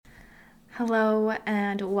Hello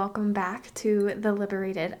and welcome back to the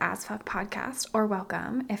Liberated as Fuck podcast, or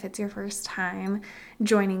welcome if it's your first time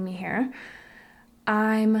joining me here.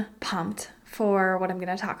 I'm pumped for what I'm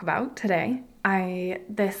going to talk about today.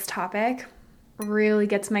 This topic really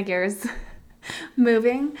gets my gears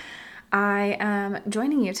moving. I am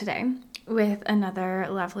joining you today with another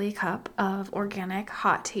lovely cup of organic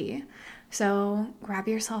hot tea. So grab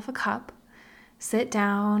yourself a cup, sit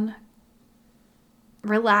down,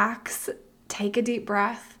 relax, take a deep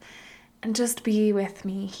breath, and just be with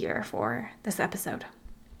me here for this episode.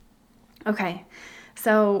 Okay,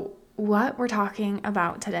 so what we're talking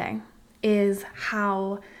about today is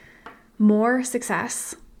how more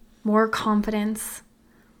success, more confidence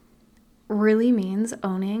really means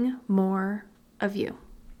owning more of you.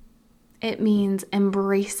 It means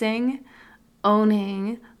embracing,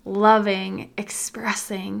 owning, loving,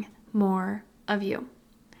 expressing more of you.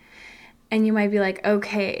 And you might be like,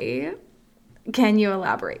 okay, can you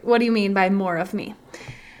elaborate? What do you mean by more of me?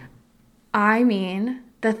 I mean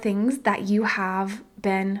the things that you have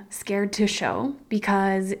been scared to show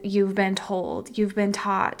because you've been told, you've been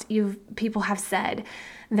taught, people have said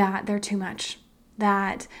that they're too much,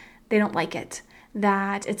 that they don't like it,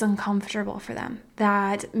 that it's uncomfortable for them,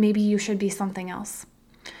 that maybe you should be something else.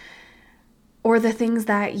 Or the things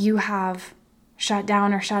that you have shut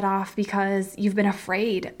down or shut off because you've been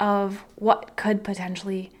afraid of what could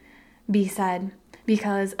potentially be said,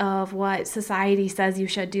 because of what society says you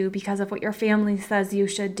should do, because of what your family says you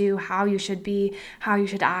should do, how you should be, how you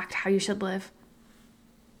should act, how you should live.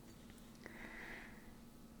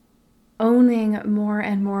 Owning more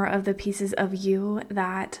and more of the pieces of you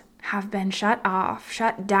that have been shut off,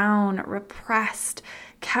 shut down, repressed,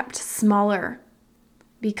 kept smaller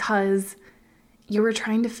because you were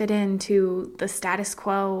trying to fit into the status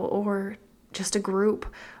quo or just a group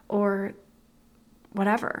or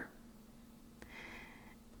whatever.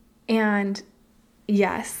 And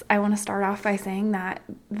yes, I want to start off by saying that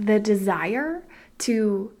the desire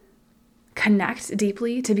to connect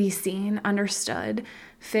deeply, to be seen, understood,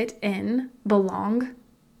 fit in, belong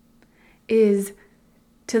is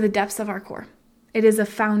to the depths of our core. It is a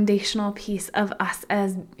foundational piece of us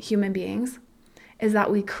as human beings, is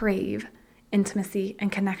that we crave intimacy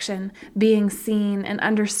and connection, being seen and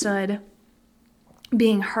understood,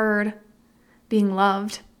 being heard, being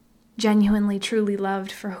loved, genuinely, truly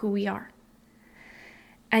loved for who we are.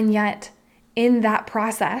 And yet, in that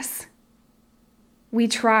process, we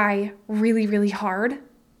try really, really hard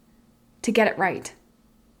to get it right,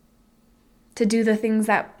 to do the things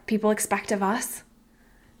that people expect of us,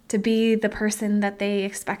 to be the person that they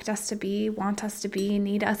expect us to be, want us to be,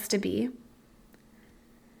 need us to be.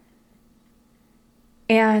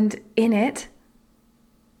 And in it,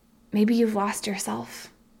 maybe you've lost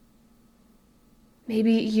yourself.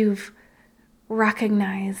 Maybe you've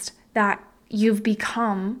recognized that you've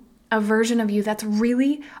become a version of you that's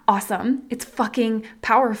really awesome. It's fucking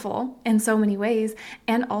powerful in so many ways.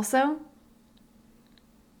 And also,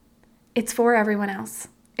 it's for everyone else.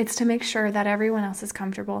 It's to make sure that everyone else is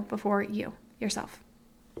comfortable before you, yourself.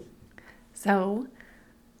 So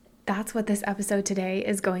that's what this episode today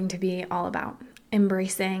is going to be all about.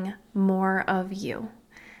 Embracing more of you.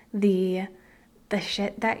 The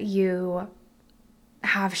shit that you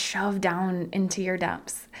have shoved down into your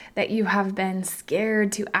depths, that you have been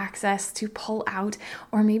scared to access, to pull out,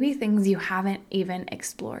 or maybe things you haven't even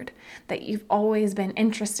explored, that you've always been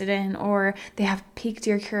interested in, or they have piqued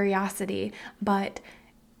your curiosity, but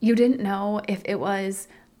you didn't know if it was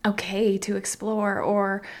okay to explore,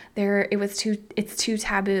 or it's too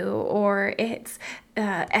taboo, or it's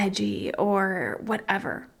edgy, or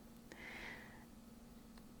whatever.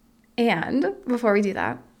 And before we do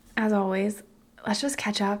that, as always, let's just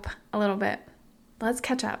catch up a little bit. Let's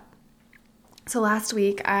catch up. So last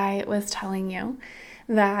week I was telling you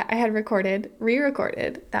that I had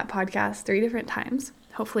re-recorded that podcast 3 different times.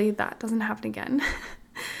 Hopefully that doesn't happen again.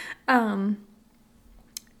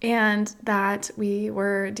 And that we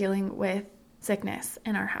were dealing with sickness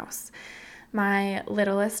in our house. My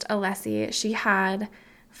littlest, Alessi, she had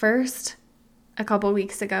first a couple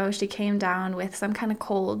weeks ago, she came down with some kind of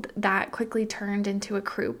cold that quickly turned into a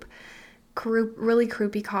really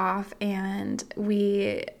croupy cough, and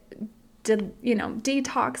we did,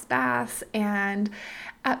 detox baths and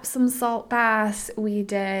Epsom salt baths. We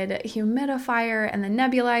did humidifier and the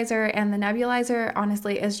nebulizer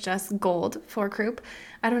honestly is just gold for croup.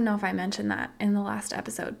 I don't know if I mentioned that in the last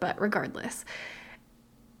episode, but regardless,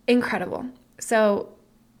 incredible. So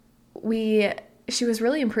she was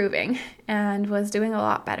really improving and was doing a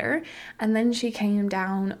lot better, and then she came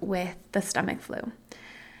down with the stomach flu.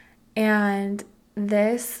 And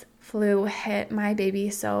this flu hit my baby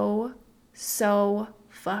so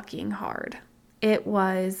fucking hard. It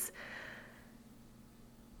was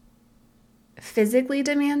physically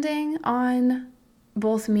demanding on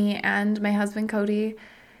both me and my husband, Cody,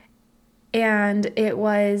 and it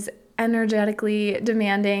was energetically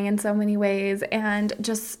demanding in so many ways, and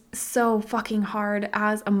just so fucking hard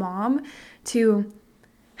as a mom to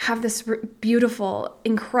have this beautiful,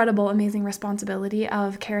 incredible, amazing responsibility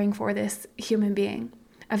of caring for this human being,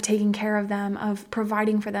 of taking care of them, of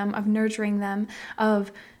providing for them, of nurturing them,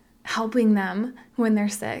 of helping them when they're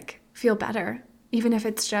sick feel better, even if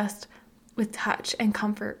it's just with touch and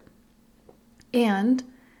comfort. And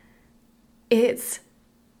it's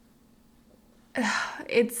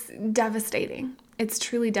devastating. It's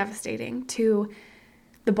truly devastating to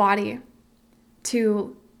the body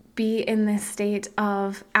to be in this state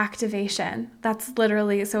of activation. That's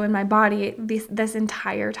literally, so in my body, this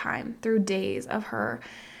entire time, through days of her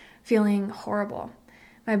feeling horrible,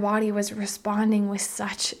 my body was responding with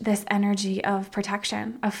such this energy of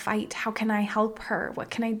protection, of fight. How can I help her? What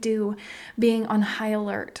can I do? Being on high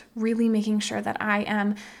alert, really making sure that I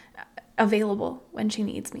am available when she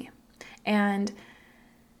needs me. And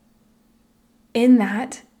in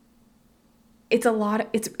that,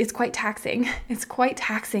 it's quite taxing. It's quite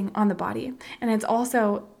taxing on the body. And it's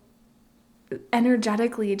also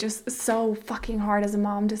energetically just so fucking hard as a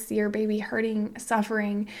mom to see your baby hurting,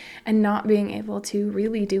 suffering, and not being able to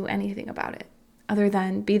really do anything about it other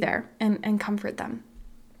than be there and comfort them.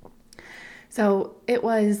 So it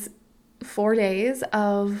was 4 days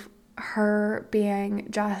of her being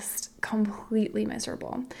just completely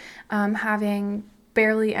miserable, having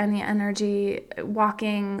barely any energy,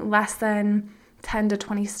 walking less than 10 to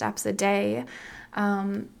 20 steps a day.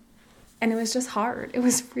 And it was just hard. It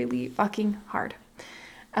was really fucking hard.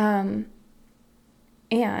 And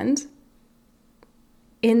in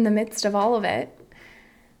the midst of all of it,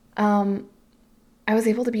 I was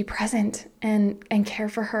able to be present and care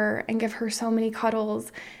for her and give her so many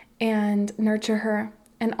cuddles and nurture her,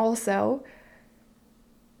 and also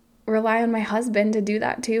rely on my husband to do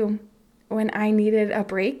that too. When I needed a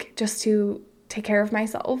break just to take care of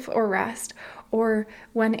myself or rest, or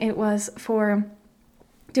when it was for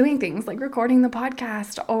doing things like recording the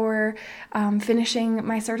podcast or finishing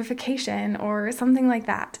my certification or something like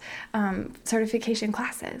that, certification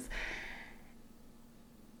classes.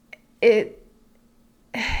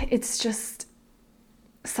 It's just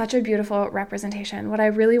such a beautiful representation. What I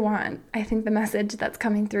really want, I think the message that's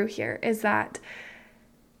coming through here is that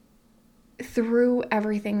through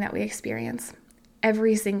everything that we experience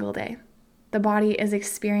every single day, the body is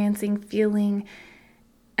experiencing, feeling,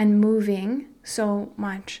 and moving so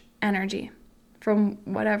much energy from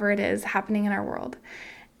whatever it is happening in our world.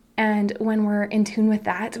 And when we're in tune with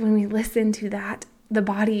that, when we listen to that, the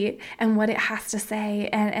body and what it has to say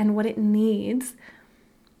and what it needs,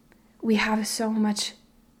 we have so much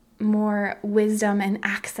more wisdom and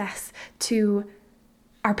access to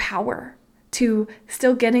our power, to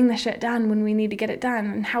still getting the shit done when we need to get it done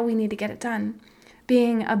and how we need to get it done.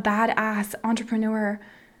 Being a badass entrepreneur,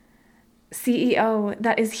 CEO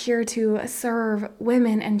that is here to serve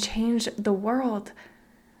women and change the world.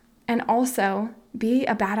 And also be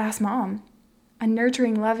a badass mom, a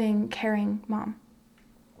nurturing, loving, caring mom.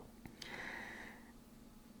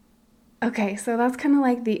 Okay, so that's kind of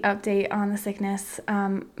like the update on the sickness.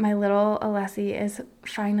 My little Alessi is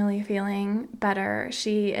finally feeling better.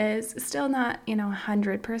 She is still not,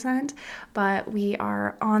 100%, but we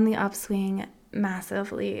are on the upswing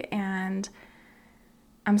massively, and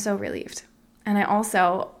I'm so relieved. And I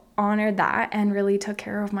also honored that and really took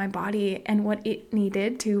care of my body and what it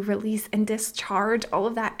needed to release and discharge all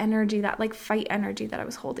of that energy, that like fight energy that I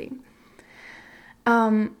was holding.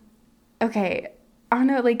 Okay. On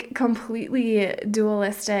a like completely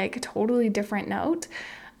dualistic, totally different note,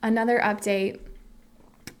 another update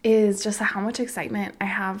is just how much excitement I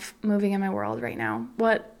have moving in my world right now.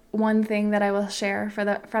 One thing that I will share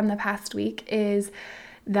from the past week is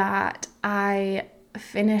that I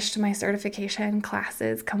finished my certification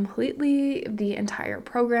classes completely, the entire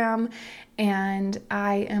program, and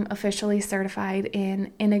I am officially certified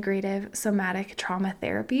in integrative somatic trauma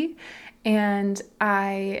therapy, and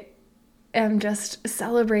I am just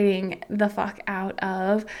celebrating the fuck out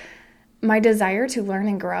of my desire to learn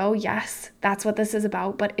and grow. Yes, that's what this is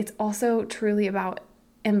about, but it's also truly about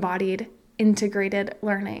embodied, integrated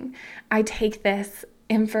learning. I take this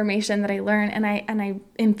information that I learn and I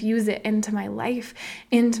infuse it into my life,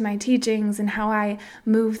 into my teachings, and how I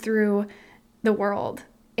move through the world.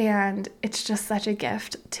 And it's just such a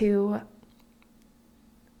gift to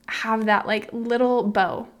have that like little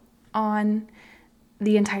bow on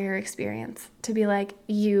the entire experience, to be like,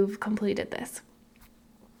 you've completed this.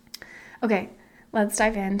 Okay, let's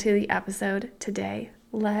dive into the episode today.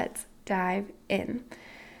 Let's dive in.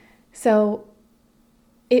 So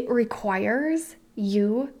it requires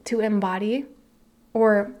you to embody,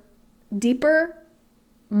 or deeper,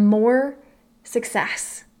 more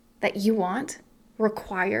success that you want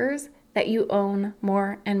requires that you own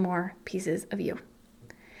more and more pieces of you.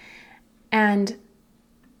 And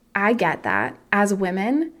I get that as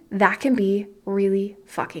women, that can be really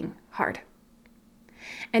fucking hard.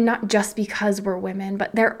 And not just because we're women,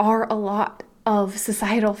 but there are a lot of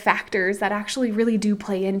societal factors that actually really do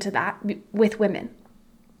play into that with women.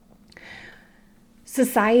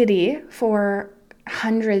 Society for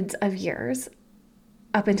hundreds of years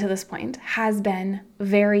up until this point has been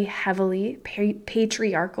very heavily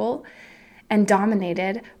patriarchal and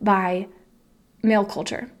dominated by male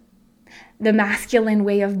culture. The masculine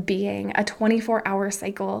way of being, a 24-hour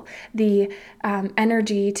cycle, the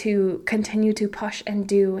energy to continue to push and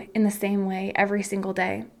do in the same way every single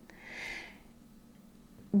day.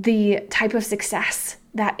 The type of success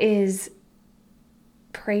that is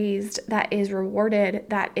praised, that is rewarded,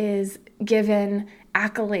 that is given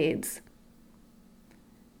accolades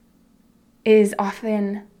is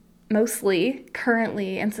often, mostly,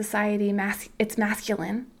 currently in society, it's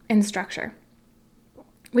masculine in structure.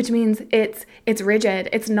 Which means it's rigid.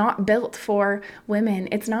 It's not built for women.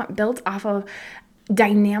 It's not built off of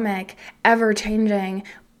dynamic, ever-changing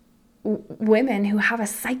women who have a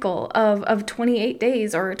cycle of 28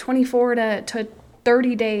 days or 24 to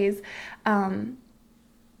 30 days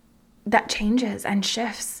that changes and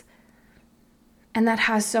shifts. And that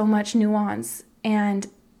has so much nuance and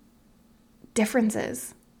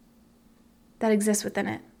differences that exist within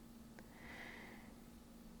it.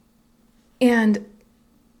 And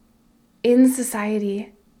in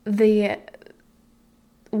society, a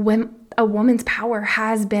woman's power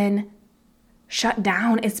has been shut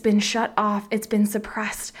down. It's been shut off. It's been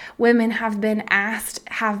suppressed. Women have been asked,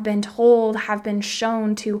 have been told, have been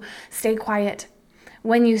shown to stay quiet.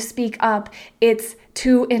 When you speak up, it's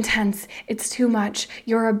too intense. It's too much.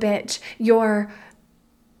 You're a bitch. You're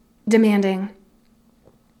demanding.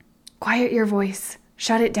 Quiet your voice.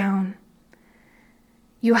 Shut it down.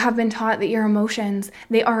 You have been taught that your emotions,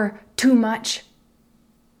 they are too much.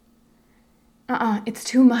 It's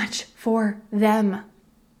too much for them.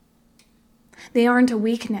 They aren't a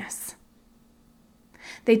weakness.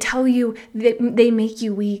 They tell you that they make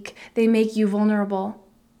you weak. They make you vulnerable.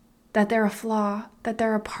 That they're a flaw. That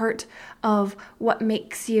they're a part of what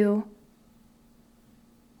makes you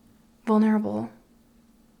vulnerable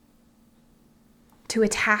to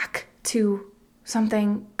attack, to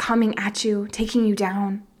something coming at you, taking you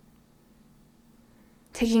down,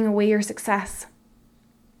 taking away your success.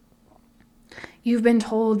 You've been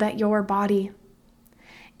told that your body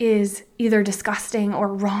is either disgusting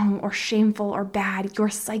or wrong or shameful or bad. Your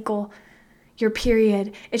cycle, your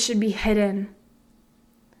period, it should be hidden.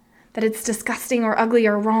 That it's disgusting or ugly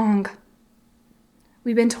or wrong.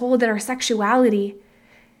 We've been told that our sexuality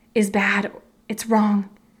is bad. It's wrong.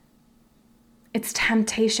 It's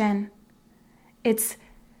temptation. It's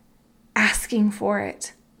asking for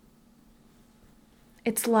it.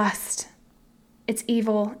 It's lust. It's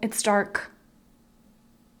evil. It's dark.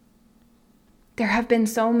 There have been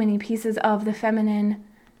so many pieces of the feminine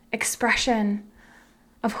expression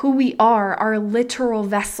of who we are, our literal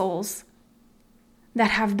vessels,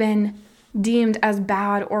 that have been deemed as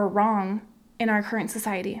bad or wrong in our current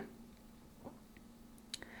society.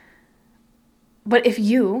 But if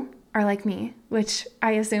you are like me, which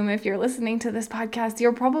I assume if you're listening to this podcast,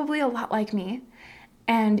 you're probably a lot like me,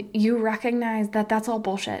 and you recognize that that's all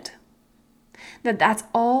bullshit. That's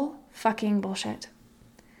all fucking bullshit.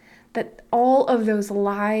 That all of those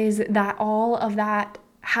lies, that all of that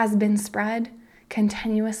has been spread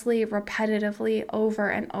continuously, repetitively, over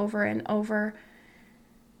and over and over,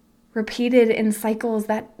 repeated in cycles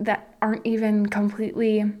that aren't even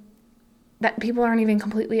completely, that people aren't even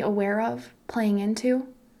completely aware of, playing into.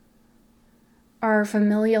 Our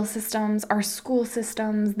familial systems, our school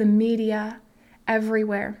systems, the media,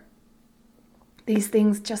 everywhere. These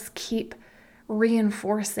things just keep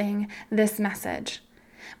reinforcing this message.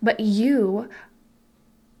 But you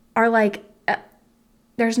are like,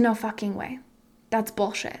 there's no fucking way. That's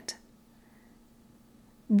bullshit.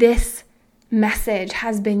 This message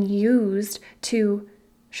has been used to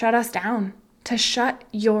shut us down, to shut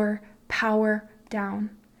your power down,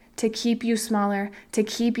 to keep you smaller, to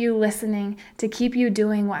keep you listening, to keep you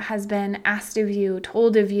doing what has been asked of you,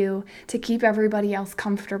 told of you, to keep everybody else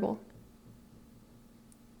comfortable.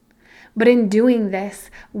 But in doing this,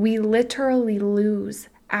 we literally lose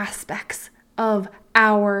aspects of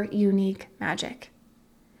our unique magic.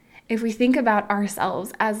 If we think about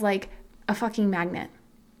ourselves as like a fucking magnet,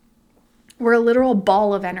 we're a literal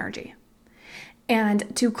ball of energy.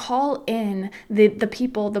 And to call in the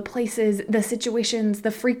people, the places, the situations,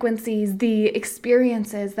 the frequencies, the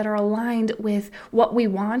experiences that are aligned with what we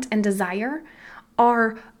want and desire,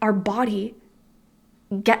 our body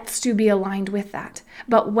gets to be aligned with that.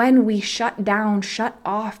 But when we shut down, shut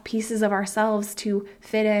off pieces of ourselves to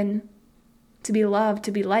fit in, to be loved,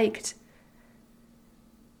 to be liked,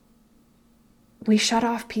 we shut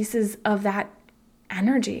off pieces of that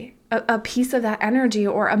energy, a piece of that energy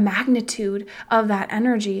or a magnitude of that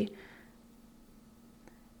energy.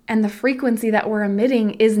 And the frequency that we're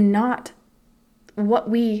emitting is not what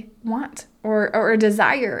we want or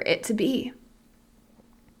desire it to be.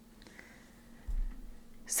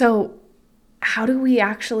 So how do we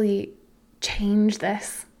actually change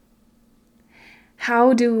this?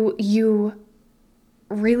 How do you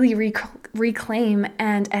really reclaim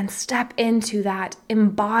and step into that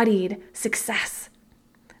embodied success,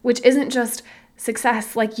 which isn't just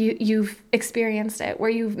success like you've experienced it, where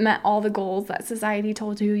you've met all the goals that society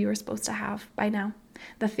told you were supposed to have by now,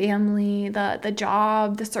 the family, the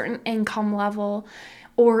job, the certain income level,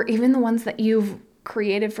 or even the ones that you've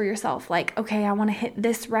created for yourself. Like, okay, I want to hit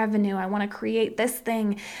this revenue. I want to create this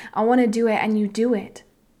thing. I want to do it. And you do it.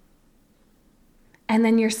 And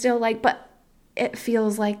then you're still like, but it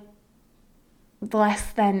feels like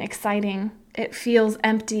less than exciting. It feels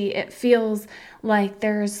empty. It feels like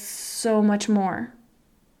there's so much more.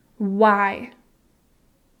 Why?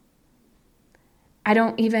 I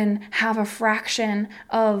don't even have a fraction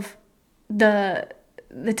of the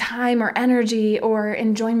time or energy or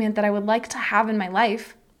enjoyment that I would like to have in my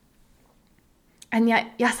life. And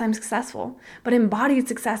yet, yes, I'm successful. But embodied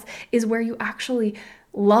success is where you actually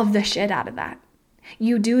love the shit out of that.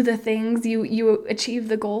 You do the things, you achieve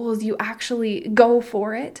the goals, you actually go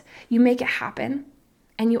for it, you make it happen,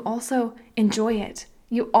 and you also enjoy it.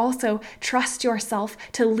 You also trust yourself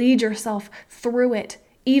to lead yourself through it,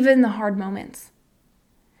 even the hard moments.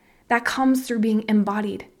 That comes through being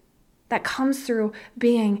embodied. That comes through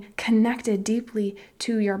being connected deeply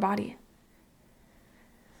to your body.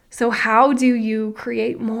 So how do you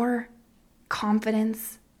create more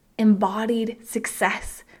confidence, embodied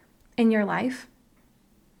success in your life?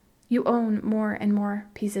 You own more and more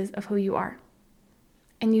pieces of who you are.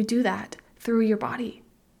 And you do that through your body.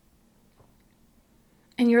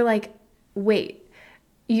 And you're like, wait,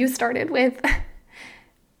 you started with,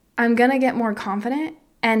 I'm going to get more confident,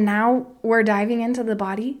 and now we're diving into the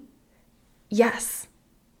body? Yes.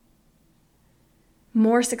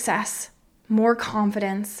 More success, more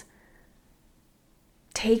confidence,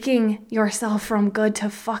 taking yourself from good to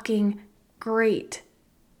fucking great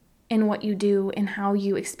in what you do and how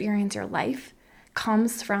you experience your life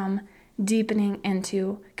comes from deepening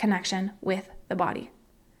into connection with the body.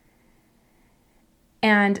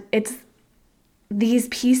 And it's these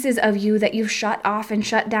pieces of you that you've shut off and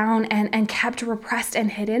shut down and kept repressed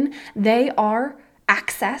and hidden, they are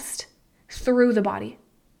accessed through the body.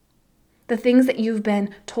 The things that you've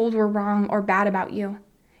been told were wrong or bad about you,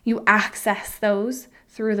 you access those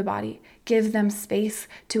through the body. Give them space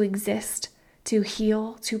to exist, to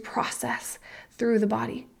heal, to process through the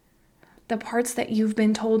body. The parts that you've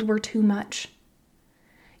been told were too much,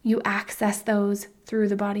 you access those through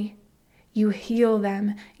the body. You heal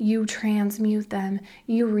them, you transmute them,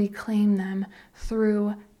 you reclaim them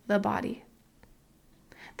through the body.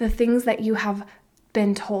 The things that you have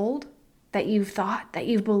been told, that you've thought, that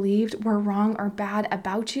you've believed were wrong or bad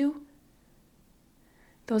about you,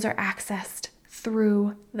 those are accessed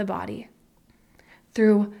through the body,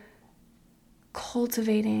 through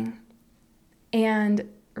cultivating and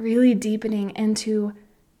really deepening into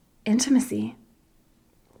intimacy,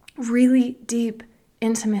 really deep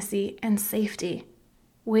intimacy and safety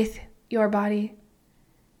with your body,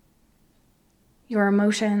 your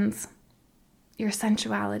emotions, your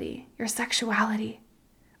sensuality, your sexuality,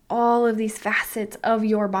 all of these facets of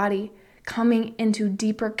your body coming into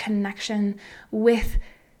deeper connection with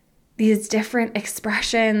these different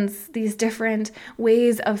expressions, these different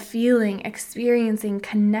ways of feeling, experiencing,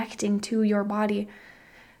 connecting to your body,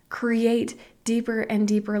 create deeper and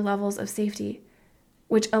deeper levels of safety,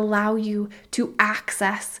 which allow you to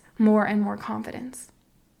access more and more confidence,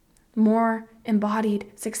 more embodied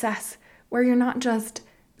success, where you're not just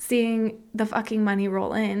seeing the fucking money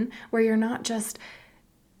roll in, where you're not just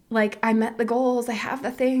like, I met the goals, I have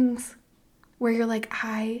the things, where you're like,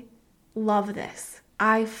 I love this.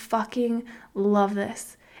 I fucking love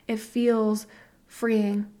this. It feels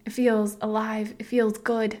freeing. It feels alive. It feels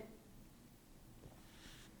good.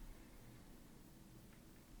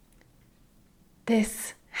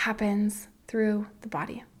 This happens through the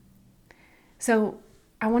body. So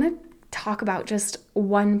I want to talk about just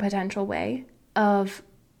one potential way of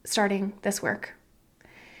starting this work.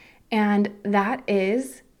 And that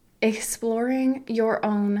is exploring your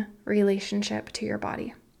own relationship to your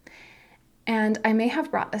body. And I may have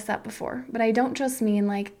brought this up before, but I don't just mean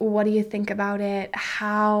like, what do you think about it?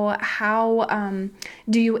 How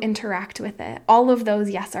do you interact with it? All of those,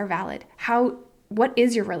 yes, are valid. What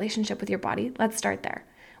is your relationship with your body? Let's start there.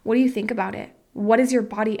 What do you think about it? What is your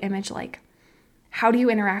body image like? How do you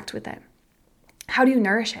interact with it? How do you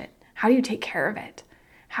nourish it? How do you take care of it?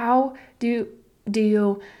 How do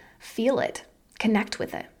you feel it? Connect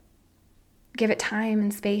with it? Give it time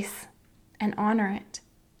and space and honor it?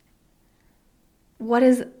 What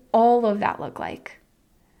does all of that look like?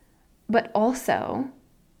 But also,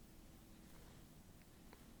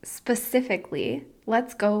 specifically,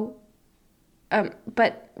 let's go.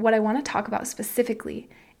 But what I want to talk about specifically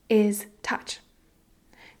is touch.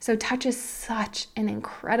 So touch is such an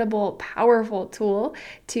incredible, powerful tool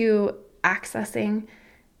to accessing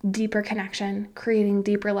deeper connection, creating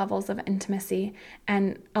deeper levels of intimacy,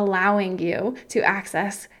 and allowing you to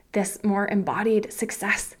access this more embodied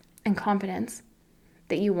success and confidence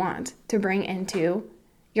that you want to bring into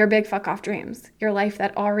your big fuck off dreams, your life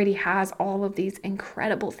that already has all of these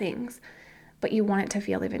incredible things, but you want it to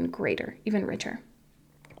feel even greater, even richer.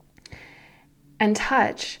 And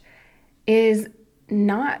touch is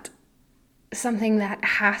not something that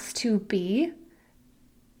has to be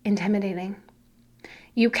intimidating.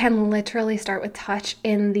 You can literally start with touch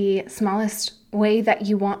in the smallest way that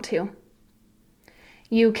you want to.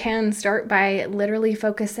 You can start by literally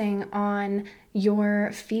focusing on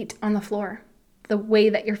your feet on the floor, the way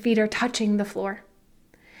that your feet are touching the floor.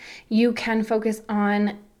 You can focus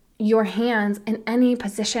on your hands in any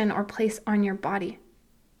position or place on your body.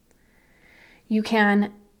 You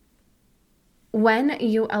can, when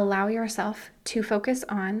you allow yourself to focus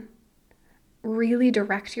on, really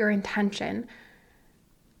direct your intention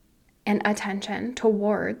and attention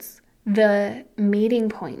towards the meeting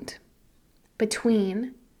point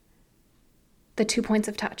between the 2 points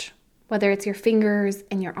of touch, whether it's your fingers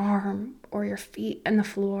in your arm or your feet on the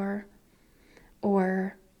floor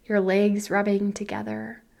or your legs rubbing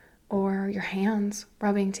together or your hands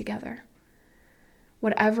rubbing together.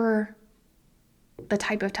 Whatever the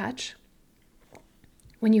type of touch,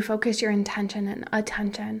 when you focus your intention and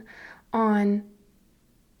attention on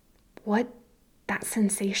what that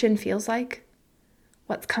sensation feels like,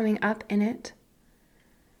 what's coming up in it,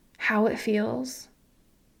 how it feels,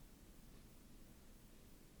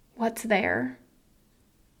 what's there?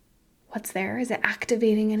 Is it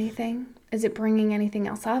activating anything? Is it bringing anything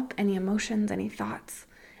else up? Any emotions, any thoughts,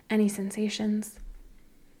 any sensations?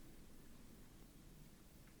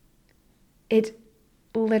 It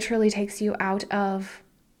literally takes you out of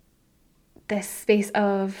this space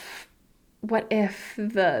of what if,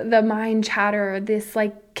 the mind chatter, this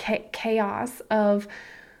like chaos of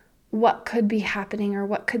what could be happening or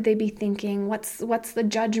what could they be thinking, what's the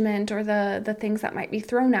judgment or the things that might be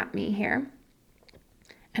thrown at me here.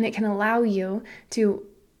 And it can allow you to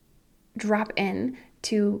drop in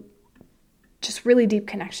to just really deep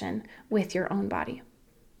connection with your own body.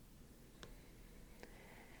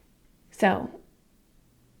 So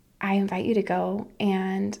I invite you to go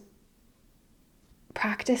and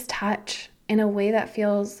practice touch in a way that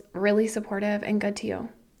feels really supportive and good to you.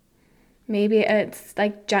 Maybe it's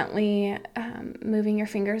like gently moving your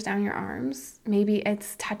fingers down your arms. Maybe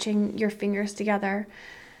it's touching your fingers together.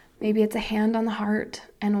 Maybe it's a hand on the heart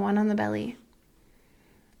and one on the belly.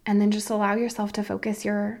 And then just allow yourself to focus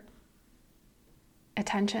your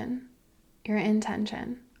attention, your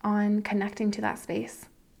intention on connecting to that space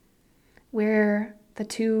where the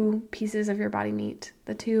two pieces of your body meet,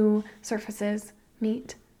 the two surfaces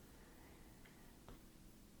meet.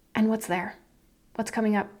 And what's there? What's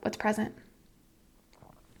coming up? What's present?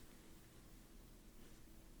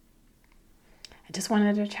 I just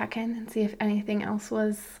wanted to check in and see if anything else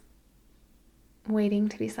was waiting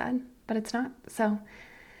to be said, but it's not. So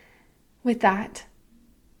with that,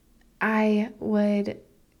 I would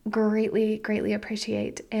greatly, greatly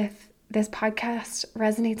appreciate if this podcast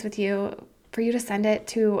resonates with you, for you to send it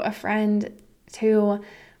to a friend, to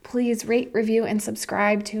please rate, review, and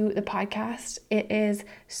subscribe to the podcast. It is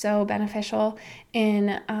so beneficial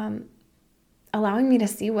in allowing me to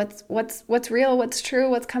see what's real, what's true,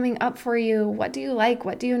 what's coming up for you. What do you like?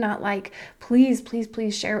 What do you not like? Please, please,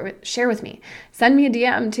 please share with me. Send me a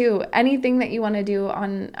DM too. Anything that you want to do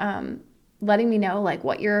on letting me know like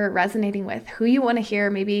what you're resonating with, who you want to hear,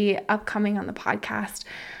 maybe upcoming on the podcast.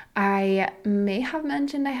 I may have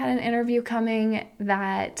mentioned I had an interview coming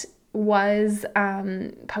that was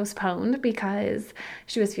postponed because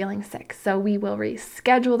she was feeling sick. So we will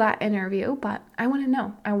reschedule that interview, but I want to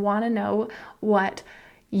know. I want to know what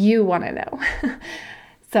you want to know.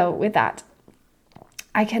 So with that,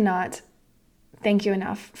 I cannot thank you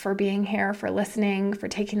enough for being here, for listening, for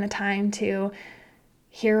taking the time to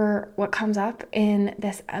hear what comes up in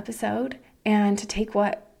this episode and to take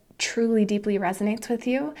what truly deeply resonates with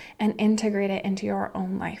you and integrate it into your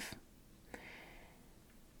own life.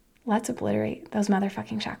 Let's obliterate those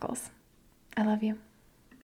motherfucking shackles. I love you.